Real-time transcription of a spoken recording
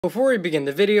Before we begin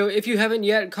the video, if you haven't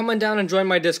yet, come on down and join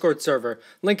my Discord server.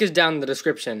 Link is down in the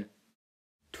description.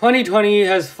 2020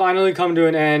 has finally come to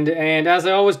an end, and as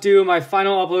I always do, my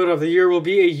final upload of the year will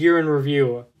be a year in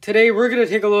review. Today, we're going to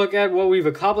take a look at what we've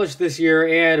accomplished this year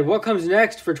and what comes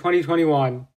next for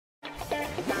 2021.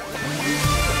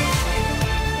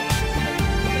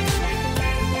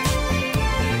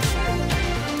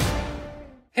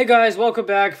 Hey guys, welcome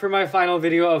back for my final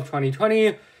video of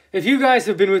 2020. If you guys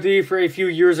have been with me for a few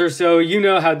years or so, you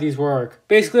know how these work.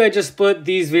 Basically, I just split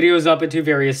these videos up into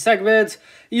various segments,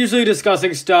 usually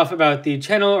discussing stuff about the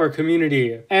channel or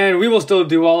community. And we will still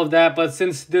do all of that, but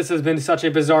since this has been such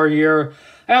a bizarre year,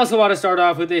 I also want to start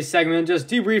off with a segment just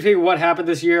debriefing what happened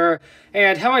this year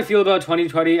and how I feel about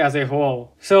 2020 as a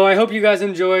whole. So I hope you guys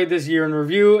enjoyed this year in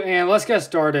review, and let's get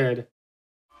started.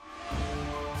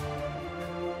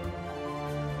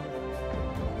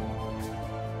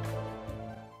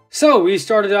 So, we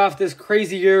started off this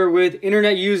crazy year with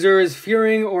internet users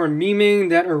fearing or memeing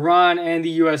that Iran and the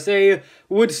USA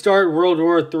would start World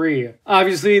War III.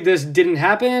 Obviously, this didn't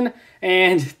happen,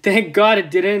 and thank God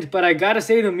it didn't, but I gotta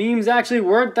say the memes actually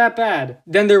weren't that bad.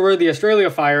 Then there were the Australia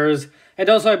fires, and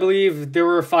also I believe there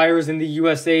were fires in the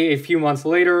USA a few months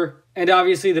later. And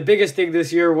obviously the biggest thing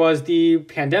this year was the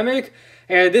pandemic,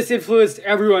 and this influenced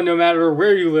everyone no matter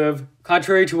where you live.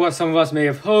 Contrary to what some of us may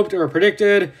have hoped or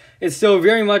predicted, it's still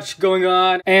very much going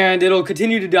on, and it'll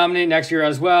continue to dominate next year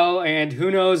as well, and who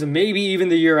knows, maybe even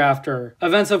the year after.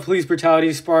 Events of police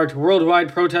brutality sparked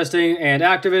worldwide protesting and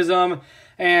activism,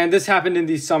 and this happened in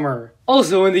the summer.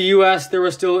 Also in the US, there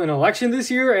was still an election this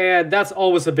year, and that's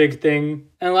always a big thing.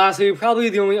 And lastly, probably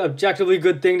the only objectively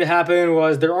good thing to happen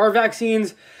was there are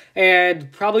vaccines,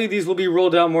 and probably these will be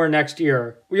rolled out more next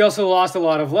year. We also lost a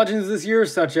lot of legends this year,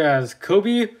 such as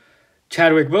Kobe,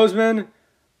 Chadwick Boseman,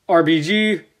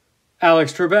 RBG,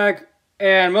 Alex Trebek,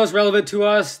 and most relevant to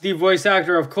us, the voice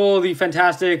actor of Cole, the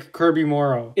fantastic Kirby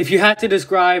Morrow. If you had to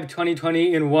describe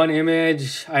 2020 in one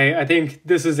image, I think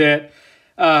this is it.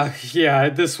 Yeah,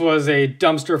 this was a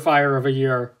dumpster fire of a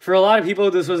year. For a lot of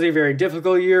people, this was a very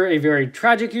difficult year, a very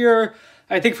tragic year.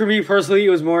 I think for me personally, it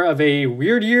was more of a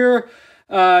weird year.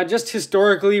 Just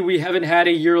historically, we haven't had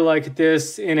a year like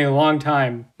this in a long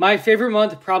time. My favorite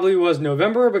month probably was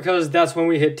November because that's when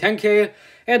we hit 10K,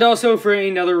 and also for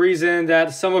another reason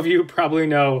that some of you probably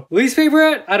know. Least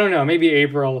favorite? I don't know, maybe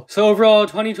April. So overall,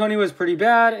 2020 was pretty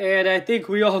bad, and I think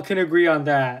we all can agree on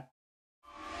that.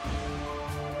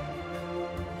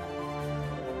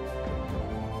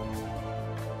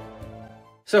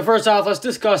 So first off, let's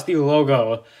discuss the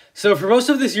logo. So for most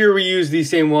of this year, we used the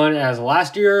same one as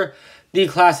last year, the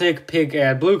classic pink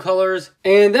and blue colors.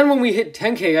 And then when we hit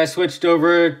 10K, I switched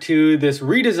over to this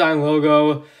redesigned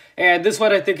logo. And this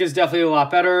one I think is definitely a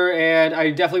lot better, and I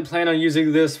definitely plan on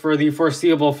using this for the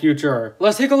foreseeable future.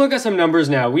 Let's take a look at some numbers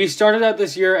now. We started out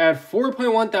this year at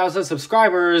 4.1 thousand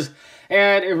subscribers,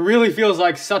 and it really feels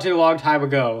like such a long time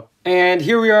ago. And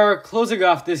here we are closing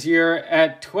off this year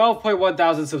at 12.1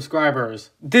 thousand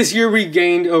subscribers. This year we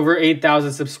gained over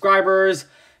 8,000 subscribers,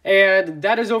 and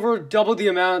that is over double the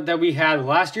amount that we had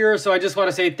last year, so I just want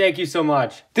to say thank you so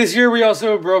much. This year we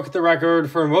also broke the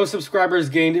record for most subscribers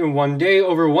gained in one day,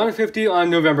 over 150 on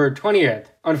November 20th.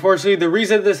 Unfortunately, the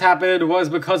reason this happened was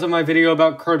because of my video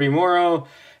about Kirby Morrow,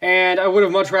 and I would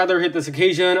have much rather hit this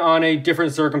occasion on a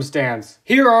different circumstance.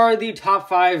 Here are the top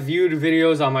 5 viewed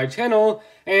videos on my channel,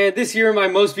 and this year my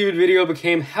most viewed video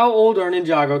became How Old Are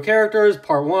Ninjago Characters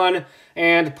Part 1,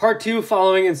 and Part 2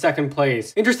 following in second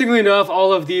place. Interestingly enough,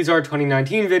 all of these are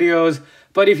 2019 videos,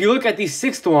 but if you look at the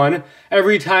 6th one,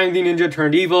 Every Time the Ninja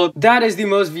Turned Evil, that is the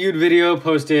most viewed video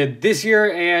posted this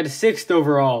year and 6th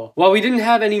overall. While we didn't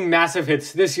have any massive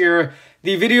hits this year,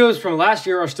 the videos from last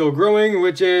year are still growing,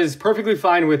 which is perfectly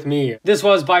fine with me. This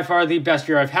was by far the best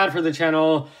year I've had for the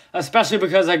channel, especially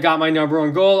because I got my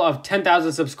 #1 goal of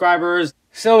 10,000 subscribers.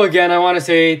 So again, I want to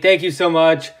say thank you so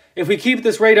much. If we keep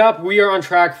this rate up, we are on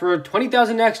track for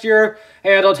 20,000 next year,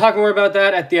 and I'll talk more about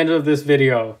that at the end of this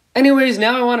video. Anyways,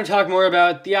 now I want to talk more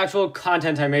about the actual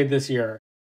content I made this year.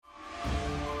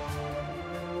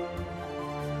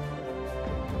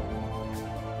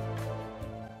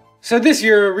 So this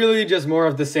year, really just more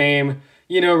of the same.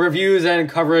 You know, reviews and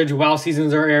coverage while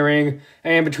seasons are airing,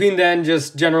 and between then,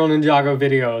 just general Ninjago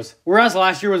videos. Whereas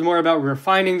last year was more about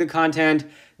refining the content,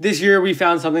 this year we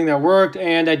found something that worked,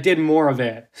 and I did more of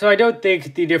it. So I don't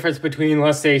think the difference between,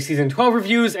 let's say, Season 12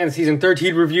 reviews and Season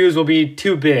 13 reviews will be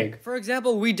too big. For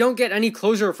example, we don't get any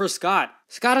closure for Scott.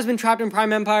 Scott has been trapped in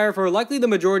Prime Empire for likely the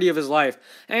majority of his life,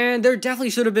 and there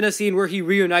definitely should have been a scene where he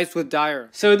reunites with Dyer.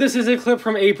 So this is a clip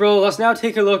from April. Let's now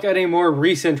take a look at a more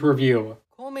recent review.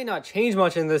 Tone may not change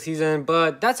much in this season,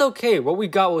 but that's okay. What we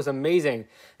got was amazing.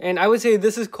 And I would say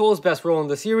this is Cole's best role in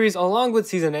the series, along with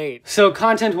season 8. So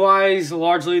content-wise,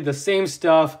 largely the same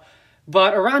stuff.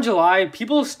 But around July,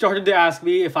 people started to ask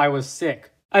me if I was sick.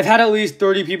 I've had at least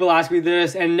 30 people ask me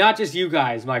this, and not just you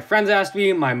guys. My friends asked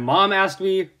me, my mom asked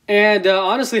me, and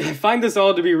honestly, I find this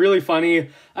all to be really funny.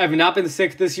 I've not been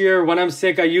sick this year. When I'm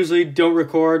sick, I usually don't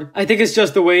record. I think it's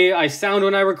just the way I sound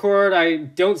when I record. I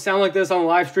don't sound like this on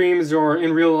live streams or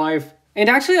in real life. And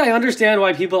actually, I understand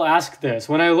why people ask this.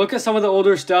 When I look at some of the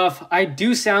older stuff, I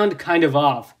do sound kind of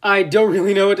off. I don't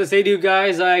really know what to say to you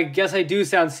guys. I guess I do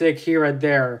sound sick here and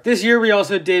there. This year, we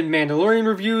also did Mandalorian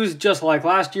reviews, just like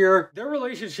last year. Their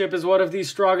relationship is one of the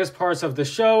strongest parts of the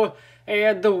show,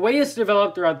 and the way it's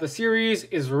developed throughout the series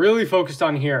is really focused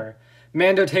on here.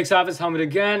 Mando takes off his helmet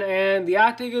again, and the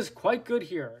acting is quite good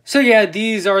here. So yeah,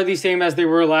 these are the same as they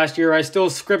were last year. I still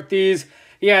script these.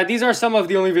 Yeah, these are some of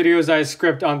the only videos I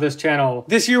script on this channel.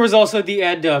 This year was also the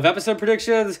end of episode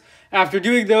predictions. After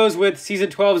doing those with Season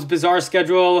 12's bizarre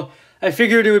schedule, I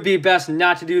figured it would be best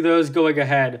not to do those going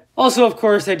ahead. Also, of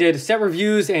course, I did set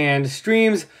reviews and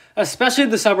streams. Especially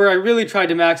this summer, I really tried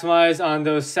to maximize on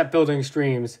those set building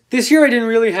streams. This year, I didn't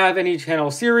really have any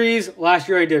channel series. Last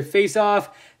year, I did Face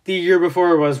Off. The year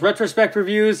before was retrospect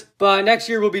reviews. But next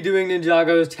year, we'll be doing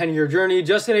Ninjago's 10-year journey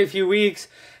just in a few weeks.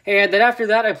 And then after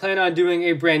that, I plan on doing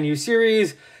a brand new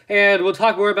series, and we'll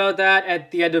talk more about that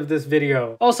at the end of this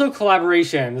video. Also,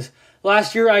 collaborations.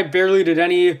 Last year, I barely did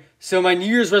any, so my New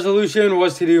Year's resolution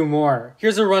was to do more.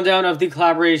 Here's a rundown of the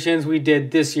collaborations we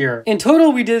did this year. In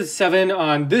total, we did 7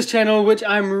 on this channel, which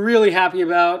I'm really happy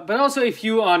about, but also a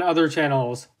few on other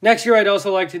channels. Next year, I'd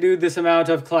also like to do this amount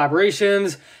of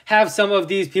collaborations, have some of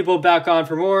these people back on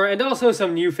for more, and also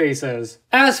some new faces.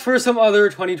 As for some other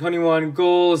 2021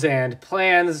 goals and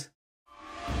plans,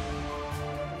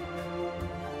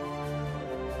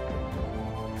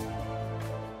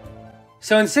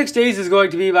 so in 6 days is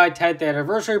going to be my 10th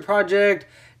anniversary project,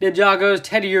 Ninjago's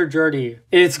 10-year journey.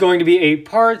 It's going to be 8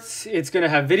 parts. It's going to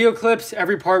have video clips.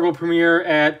 Every part will premiere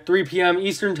at 3 p.m.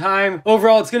 Eastern Time.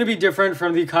 Overall, it's going to be different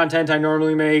from the content I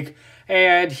normally make.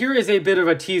 And here is a bit of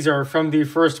a teaser from the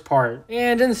first part.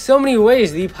 And in so many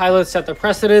ways, the pilot set the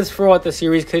precedence for what the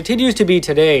series continues to be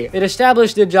today. It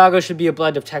established Ninjago should be a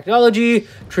blend of technology,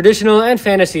 traditional, and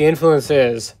fantasy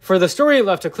influences. For the story, it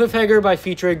left a cliffhanger by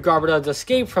featuring Garbodon's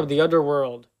escape from the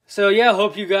underworld. So yeah,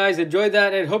 hope you guys enjoyed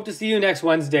that and hope to see you next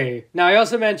Wednesday. Now, I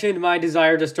also mentioned my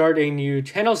desire to start a new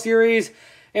channel series.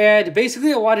 And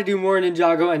basically, I want to do more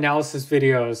Ninjago analysis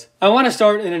videos. I want to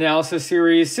start an analysis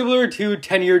series similar to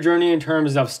 10-year journey in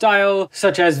terms of style,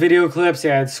 such as video clips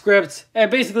and scripts, and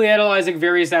basically analyzing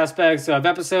various aspects of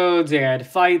episodes and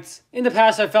fights. In the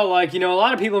past, I felt like, a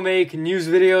lot of people make news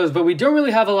videos, but we don't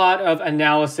really have a lot of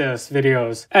analysis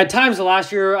videos. At times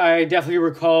last year, I definitely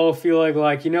recall feeling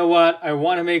like, you know what, I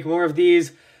want to make more of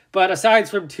these. But aside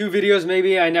from 2 videos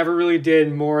maybe, I never really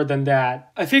did more than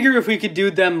that. I figure if we could do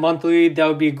them monthly, that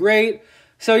would be great.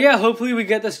 So yeah, hopefully we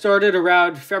get this started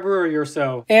around February or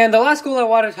so. And the last goal I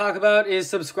want to talk about is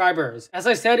subscribers. As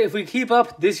I said, if we keep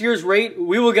up this year's rate,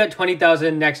 we will get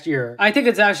 20,000 next year. I think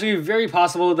it's actually very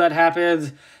possible that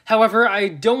happens. However, I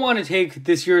don't want to take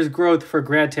this year's growth for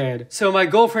granted. So my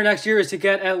goal for next year is to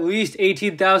get at least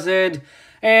 18,000.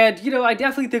 And, I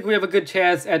definitely think we have a good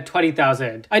chance at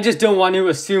 20,000. I just don't want to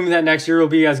assume that next year will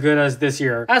be as good as this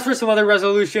year. As for some other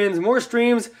resolutions, more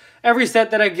streams. Every set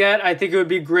that I get, I think it would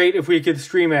be great if we could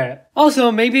stream it.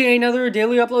 Also, maybe another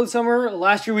daily upload summer.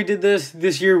 Last year we did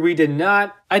this year we did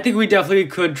not. I think we definitely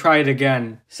could try it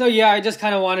again. So yeah, I just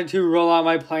kind of wanted to roll out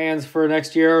my plans for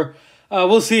next year.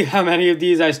 We'll see how many of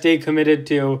these I stay committed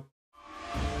to.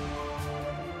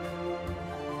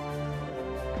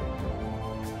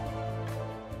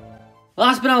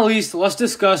 Last but not least, let's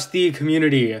discuss the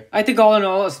community. I think all in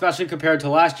all, especially compared to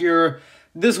last year,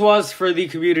 this was, for the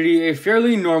community, a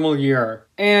fairly normal year.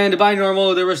 And by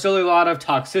normal, there was still a lot of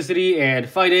toxicity and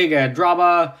fighting and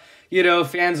drama.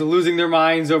 Fans losing their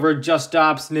minds over Just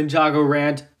Stop's Ninjago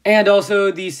rant. And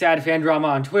also the sad fan drama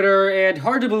on Twitter. And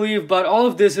hard to believe, but all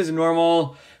of this is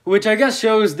normal. Which I guess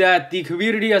shows that the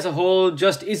community as a whole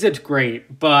just isn't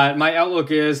great. But my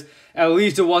outlook is, at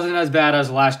least it wasn't as bad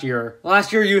as last year.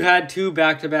 Last year you had 2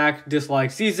 back-to-back dislike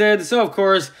seasons, so of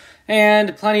course,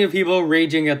 and plenty of people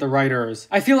raging at the writers.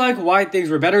 I feel like why things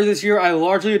were better this year I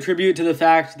largely attribute to the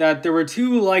fact that there were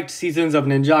 2 liked seasons of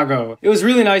Ninjago. It was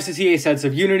really nice to see a sense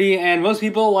of unity and most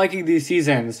people liking these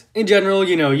seasons. In general,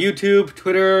 YouTube,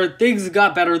 Twitter, things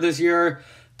got better this year.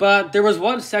 But there was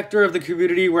one sector of the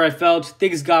community where I felt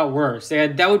things got worse,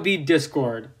 and that would be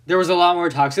Discord. There was a lot more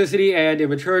toxicity and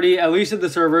immaturity, at least at the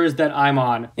servers that I'm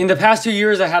on. In the past 2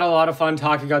 years, I had a lot of fun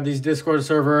talking on these Discord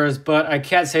servers, but I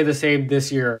can't say the same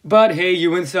this year. But hey,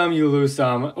 you win some, you lose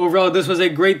some. Overall, this was a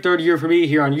great third year for me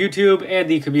here on YouTube and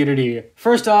the community.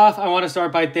 First off, I want to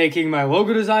start by thanking my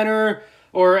logo designer,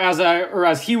 or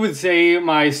as he would say,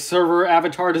 my server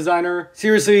avatar designer.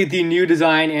 Seriously, the new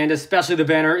design and especially the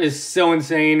banner is so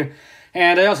insane.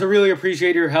 And I also really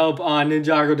appreciate your help on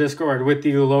Ninjago Discord with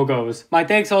the logos. My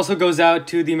thanks also goes out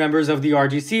to the members of the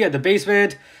RGC at the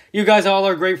basement. You guys all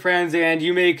are great friends and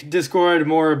you make Discord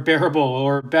more bearable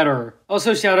or better.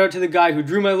 Also shout out to the guy who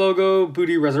drew my logo,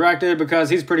 Booty Resurrected, because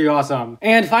he's pretty awesome.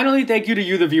 And finally, thank you to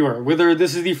you the viewer. Whether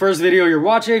this is the first video you're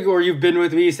watching or you've been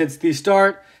with me since the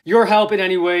start, your help in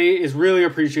any way is really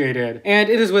appreciated. And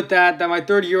it is with that my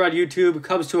third year on YouTube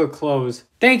comes to a close.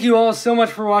 Thank you all so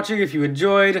much for watching. If you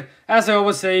enjoyed, as I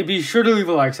always say, be sure to leave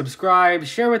a like, subscribe,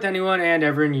 share with anyone and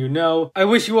everyone you know. I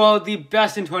wish you all the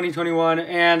best in 2021,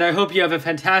 and I hope you have a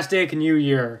fantastic new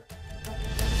year.